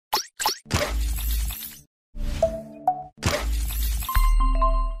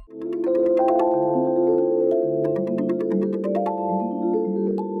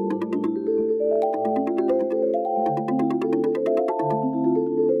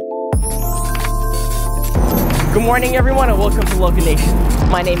Good morning everyone and welcome to Locanation.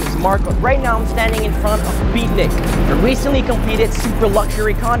 My name is Mark, but right now I'm standing in front of Beatniq, the recently completed super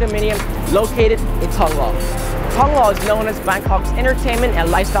luxury condominium located in Thong Lo. Thong Lo is known as Bangkok's entertainment and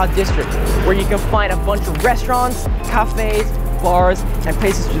lifestyle district, where you can find a bunch of restaurants, cafes, bars, and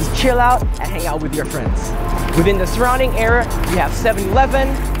places to just chill out and hang out with your friends. Within the surrounding area, we have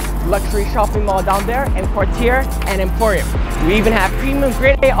 7-Eleven, luxury shopping mall down there, M-Quartier, and Emporium. We even have premium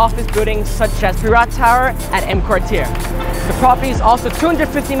grade A office buildings such as Pirat Tower at M-Quartier. The property is also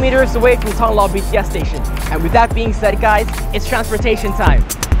 250 meters away from Thong Lo BTS station. And with that being said, guys, it's transportation time.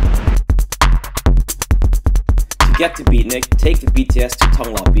 To get to Beatniq, take the BTS to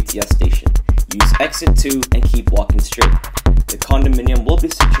Thong Lo BTS station. Use exit 2 and keep walking straight. The condominium will be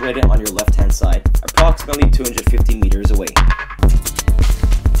situated on your left-hand side, approximately 250 meters away.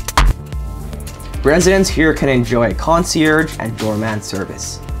 Residents here can enjoy concierge and doorman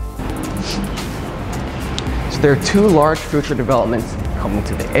service. So there are two large future developments coming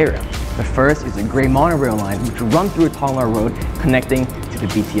to the area. The first is the Grey Monorail line, which will run through Thong Lo Road, connecting to the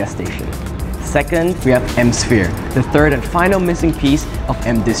BTS station. Second, we have M-Sphere, the third and final missing piece of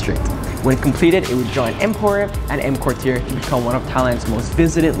M-District. When completed, it would join Emporium and M-Quartier to become one of Thailand's most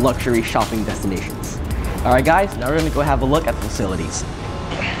visited luxury shopping destinations. Alright guys, now we're going to go have a look at the facilities.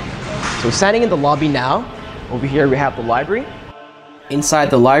 So standing in the lobby now, over here we have the library. Inside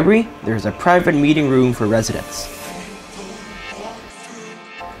the library, there's a private meeting room for residents.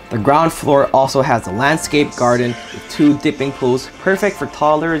 The ground floor also has a landscape garden with 2 dipping pools, perfect for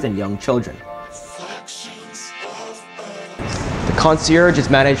toddlers and young children. The concierge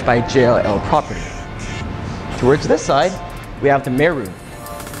is managed by JLL Property. Towards this side, we have the mirror room.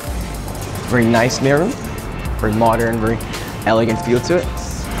 Very nice mirror room, very modern, very elegant feel to it.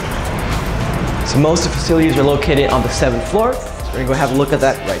 So most of the facilities are located on the 7th floor. So we're gonna go have a look at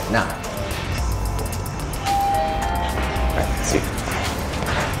that right now. All right, let's see.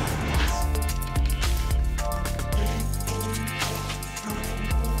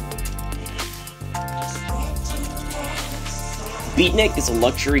 Beatniq is a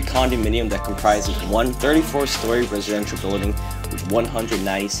luxury condominium that comprises one 34-story residential building with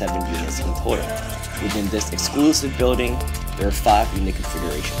 197 units in total. Within this exclusive building, there are 5 unique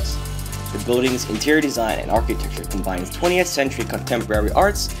configurations. The building's interior design and architecture combines 20th century contemporary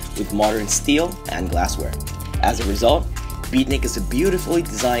arts with modern steel and glassware. As a result, Beatniq is a beautifully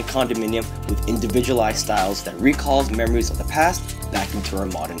designed condominium with individualized styles that recalls memories of the past back into our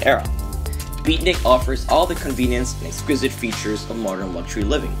modern era. Beatniq offers all the convenience and exquisite features of modern luxury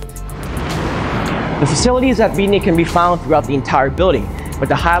living. The facilities at Beatniq can be found throughout the entire building, but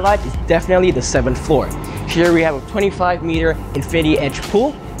the highlight is definitely the 7th floor. Here we have a 25-meter infinity edge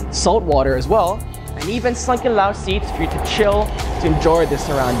pool, salt water as well, and even sunken lounge seats for you to chill to enjoy the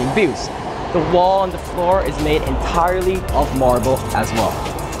surrounding views. The wall on the floor is made entirely of marble as well.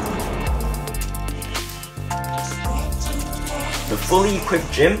 The fully equipped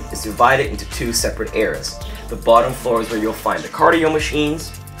gym is divided into 2 separate areas. The bottom floor is where you'll find the cardio machines,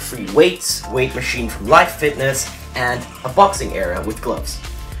 free weights, weight machine from Life Fitness, and a boxing area with gloves.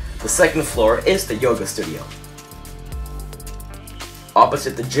 The 2nd floor is the yoga studio.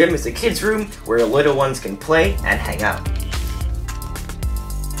 Opposite the gym is the kids' room where your little ones can play and hang out.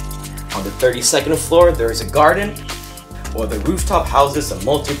 On the 32nd floor there is a garden, while the rooftop houses a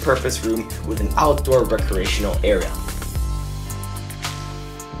multi-purpose room with an outdoor recreational area.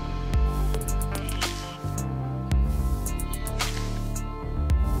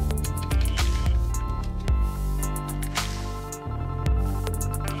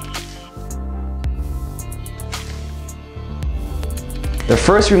 The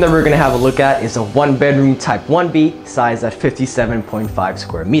first room that we're going to have a look at is a 1-bedroom type 1B, sized at 57.5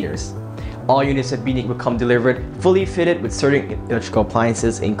 square meters. All units at Beatniq will come delivered fully fitted with certain electrical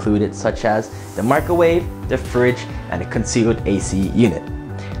appliances included, such as the microwave, the fridge, and a concealed AC unit.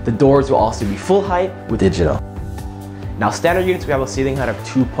 The doors will also be full height with digital. Now standard units, we have a ceiling height of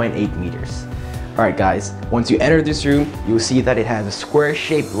 2.8 meters. Alright guys, once you enter this room, you will see that it has a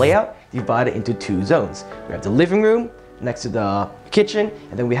square-shaped layout divided into 2 zones. We have the living room next to the kitchen,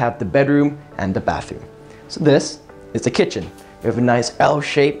 and then we have the bedroom and the bathroom. So this is the kitchen. We have a nice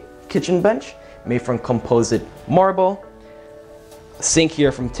L-shaped kitchen bench made from composite marble. A sink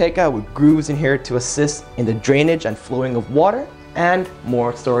here from Theka with grooves in here to assist in the drainage and flowing of water, and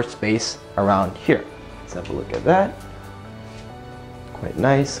more storage space around here. Let's have a look at that. Quite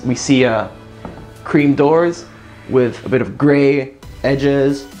nice. We see cream doors with a bit of gray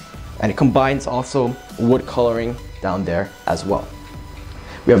edges, and it combines also wood coloring down there as well.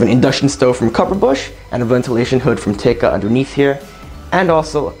 We have an induction stove from Copperbush and a ventilation hood from Theka underneath here. and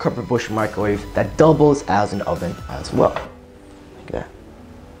also a covered bush microwave that doubles as an oven as well. Like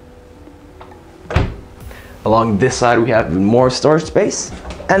that. Along this side, we have even more storage space,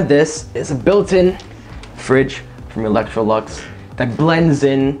 and this is a built-in fridge from Electrolux that blends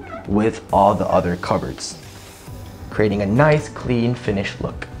in with all the other cupboards, creating a nice, clean, finished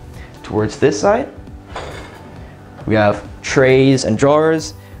look. Towards this side, we have trays and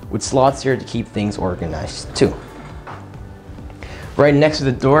drawers with slots here to keep things organized too. Right next to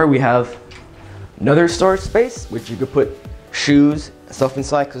the door, we have another storage space, which you could put shoes and stuff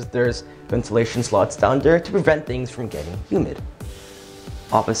inside because there's ventilation slots down there to prevent things from getting humid.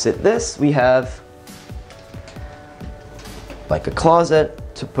 Opposite this, we have like a closet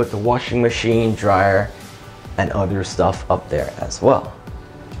to put the washing machine, dryer, and other stuff up there as well.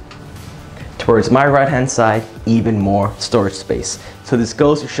 Towards my right-hand side, even more storage space. So this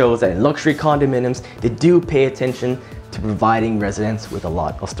goes to show that in luxury condominiums, they do pay attention to providing residents with a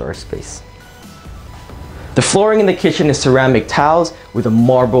lot of storage space. The flooring in the kitchen is ceramic tiles with a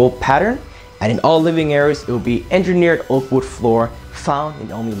marble pattern, and in all living areas, it will be engineered oak wood floor found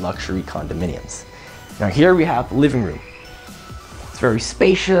in only luxury condominiums. Now here we have the living room. It's very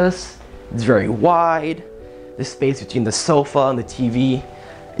spacious, it's very wide. The space between the sofa and the TV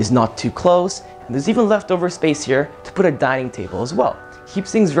is not too close, and there's even leftover space here to put a dining table as well.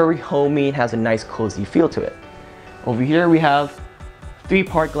 Keeps things very homey and has a nice cozy feel to it. Over here we have a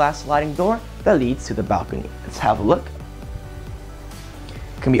 3-part glass sliding door that leads to the balcony. Let's have a look.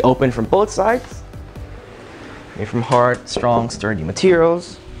 It can be opened from both sides, made from hard, strong, sturdy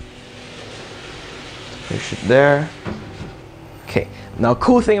materials. Push it there. Okay, now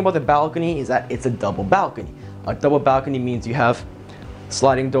cool thing about the balcony is that it's a double balcony. A double balcony means you have a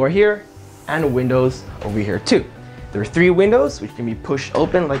sliding door here and windows over here too. There are 3 windows which can be pushed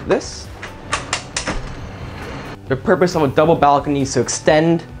open like this. The purpose of a double balcony is to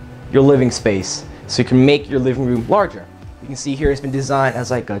extend your living space so you can make your living room larger. You can see here it's been designed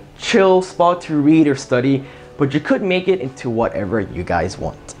as like a chill spot to read or study, but you could make it into whatever you guys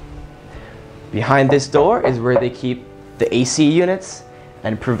want. Behind this door is where they keep the AC units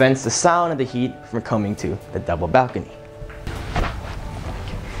and prevents the sound and the heat from coming to the double balcony.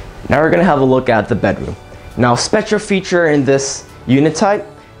 Now we're gonna have a look at the bedroom. Now, a special feature in this unit type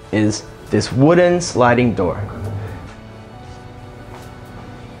is this wooden sliding door.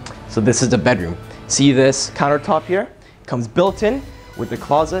 So this is the bedroom. See this countertop here? It comes built in with the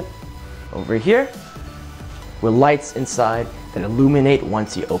closet over here with lights inside that illuminate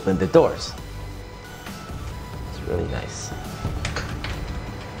once you open the doors. It's really nice.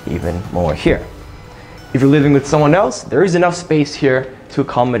 Even more here. If you're living with someone else, there is enough space here to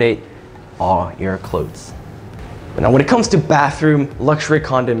accommodate all your clothes. But now when it comes to bathroom, luxury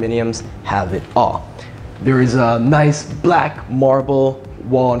condominiums have it all. There is a nice black marble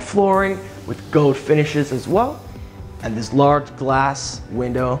wall and flooring with gold finishes as well, and this large glass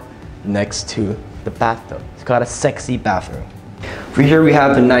window next to the bathtub. It's got a sexy bathroom. For here we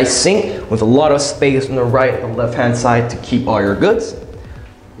have a nice sink with a lot of space on the right and left hand side to keep all your goods.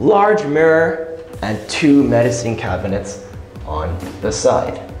 Large mirror and 2 medicine cabinets on the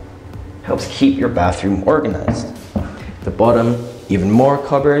side. Helps keep your bathroom organized. The bottom, even more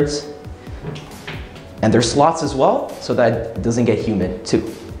cupboards. And there's slots as well, so that it doesn't get humid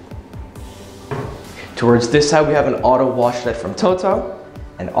too. Towards this side, we have an auto washlet from Toto,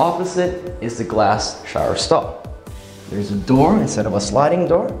 and opposite is the glass shower stall. There's a door instead of a sliding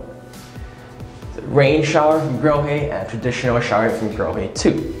door. The rain shower from Grohe and traditional shower from Grohe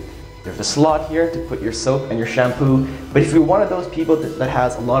too. There's a slot here to put your soap and your shampoo, but if you're one of those people that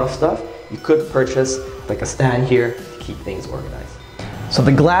has a lot of stuff, you could purchase like a stand here to keep things organized. So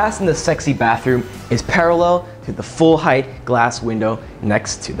the glass in the sexy bathroom is parallel to the full height glass window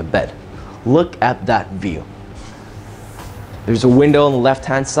next to the bed. Look at that view. There's a window on the left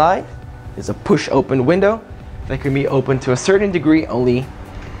hand side. There's a push open window that can be opened to a certain degree only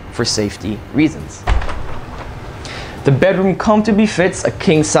for safety reasons. The bedroom comfortably fits a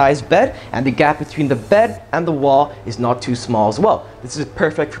king size bed, and the gap between the bed and the wall is not too small as well. This is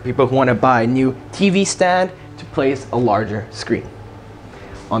perfect for people who want to buy a new TV stand to place a larger screen.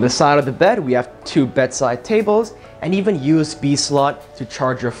 On the side of the bed, we have 2 bedside tables and even USB slot to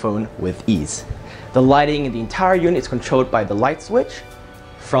charge your phone with ease. The lighting in the entire unit is controlled by the light switch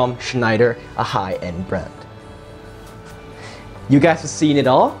from Schneider, a high-end brand. You guys have seen it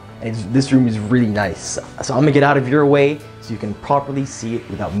all, and this room is really nice. So I'm gonna get out of your way so you can properly see it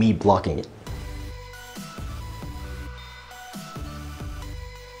without me blocking it.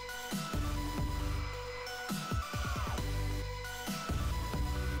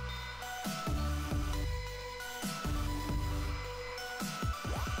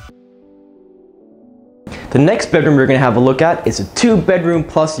 The next bedroom we're gonna have a look at is a 2-bedroom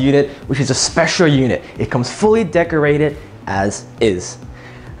plus unit, which is a special unit. It comes fully decorated as is.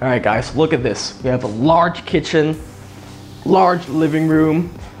 All right guys, look at this. We have a large kitchen, large living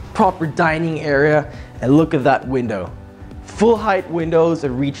room, proper dining area, and look at that window. Full height windows that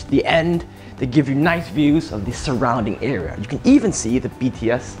reach the end. They give you nice views of the surrounding area. You can even see the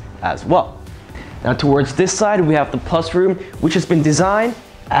BTS as well. Now towards this side, we have the plus room, which has been designed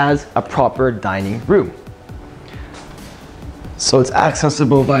as a proper dining room. So it's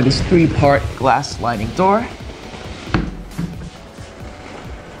accessible by this 3-part glass sliding door.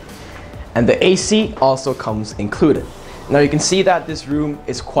 And the AC also comes included. Now you can see that this room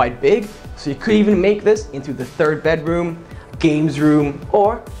is quite big, so you could even make this into the 3rd bedroom, games room,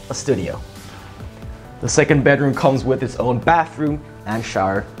 or a studio. The 2nd bedroom comes with its own bathroom and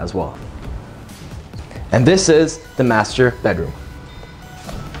shower as well. And this is the master bedroom.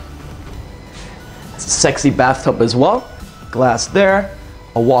 It's a sexy bathtub as well, glass there,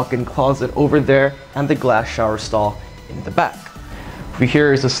 a walk-in closet over there, and the glass shower stall in the back. Over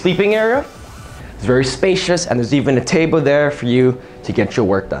here is a sleeping area. It's very spacious, and there's even a table there for you to get your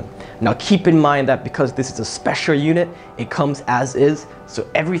work done. Now keep in mind that because this is a special unit, it comes as is, so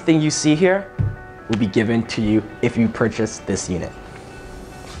everything you see here will be given to you if you purchase this unit.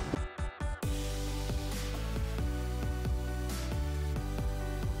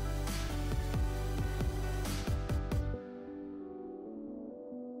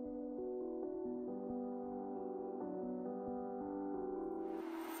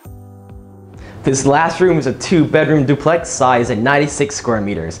 This last room is a 2-bedroom duplex size at 96 square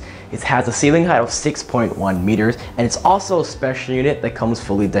meters. It has a ceiling height of 6.1 meters, and it's also a special unit that comes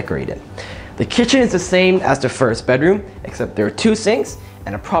fully decorated. The kitchen is the same as the 1st bedroom, except there are 2 sinks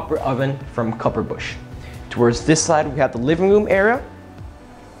and a proper oven from Copper Bush. Towards this side, we have the living room area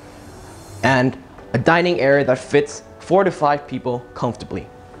and a dining area that fits 4 to 5 people comfortably.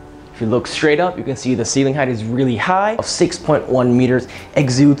 If you look straight up, you can see the ceiling height is really high, of 6.1 meters,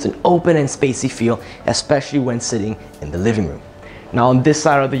 exudes an open and spacey feel, especially when sitting in the living room. Now on this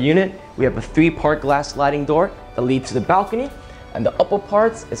side of the unit, we have a 3-part glass sliding door that leads to the balcony, and the upper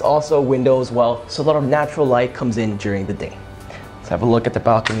parts is also a window as well, so a lot of natural light comes in during the day. Let's have a look at the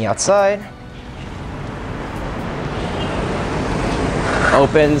balcony outside.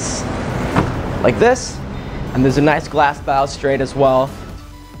 Opens like this, and there's a nice glass balustrade as well.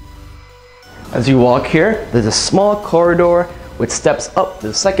 As you walk here, there's a small corridor with steps up to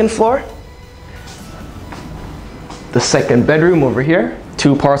the 2nd floor. The 2nd bedroom over here.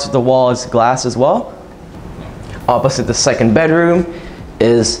 2 parts of the wall is glass as well. Opposite the 2nd bedroom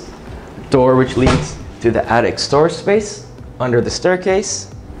is a door which leads to the attic storage space under the staircase,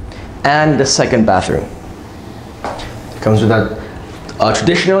 and the 2nd bathroom. It comes with a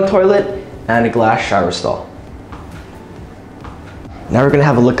traditional toilet and a glass shower stall. Now we're going to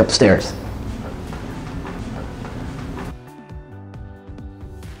have a look upstairs.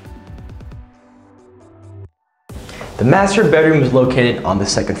 The master bedroom is located on the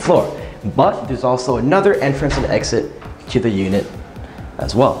 2nd floor, but there's also another entrance and exit to the unit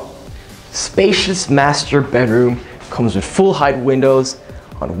as well. Spacious master bedroom comes with full height windows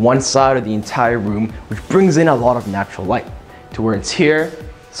on one side of the entire room, which brings in a lot of natural light. Towards here,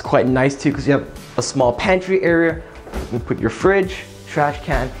 it's quite nice too because you have a small pantry area. You can put your fridge, trash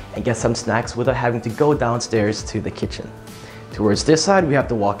can, and get some snacks without having to go downstairs to the kitchen. Towards this side, we have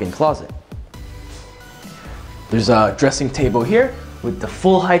the walk-in closet. There's a dressing table here with the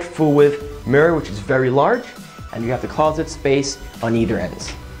full height, full width mirror, which is very large, and you have the closet space on either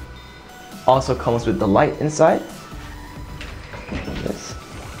ends. Also comes with the light inside.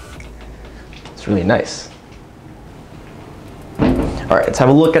 It's really nice. All right, let's have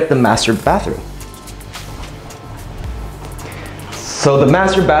a look at the master bathroom. So the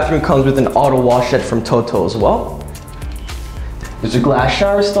master bathroom comes with an auto washette from Toto as well. There's a glass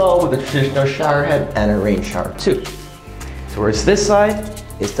shower stall with a traditional shower head and a rain shower too. Towards this side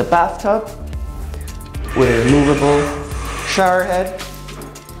is the bathtub with a removable shower head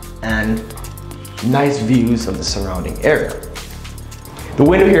and nice views of the surrounding area. The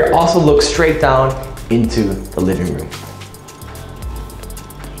window here also looks straight down into the living room.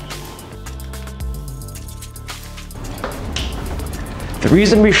 The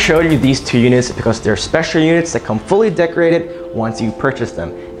reason we showed you these 2 units is because they're special units that come fully decorated once you purchase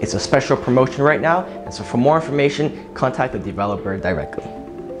them. It's a special promotion right now, and so for more information, contact the developer directly.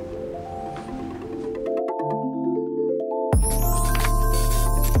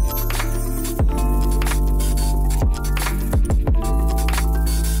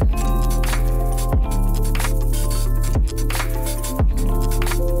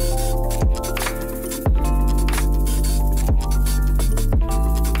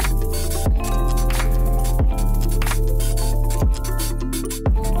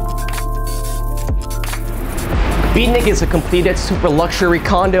 Beatniq is a completed super luxury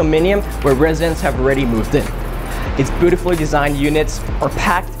condominium where residents have already moved in. Its beautifully designed units are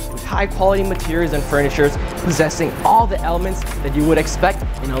packed with high quality materials and furniture, possessing all the elements that you would expect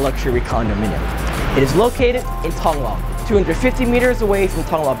in a luxury condominium. It is located in Thong Lo, 250 meters away from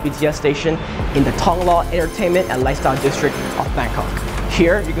Thong Lo BTS station in the Thong Lo Entertainment and Lifestyle District of Bangkok.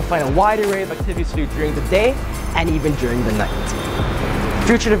 Here, you can find a wide array of activities to do during the day and even during the night.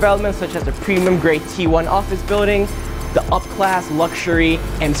 Future developments such as the premium grade T1 office building, the up-class luxury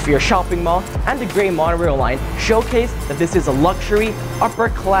M-Sphere shopping mall, and the Grey Monorail line showcase that this is a luxury,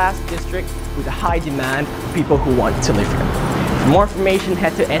 upper-class district with a high demand for people who want to live here. For more information,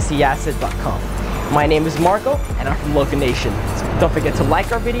 head to seasset.com. My name is Marco, and I'm from Locanation. So don't forget to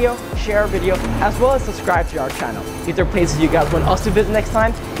like our video, share our video, as well as subscribe to our channel. If there are places you guys want us to visit next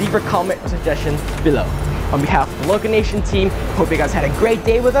time, leave your comment or suggestion below. On behalf of the Locanation team, hope you guys had a great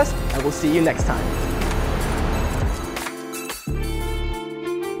day with us, and we'll see you next time.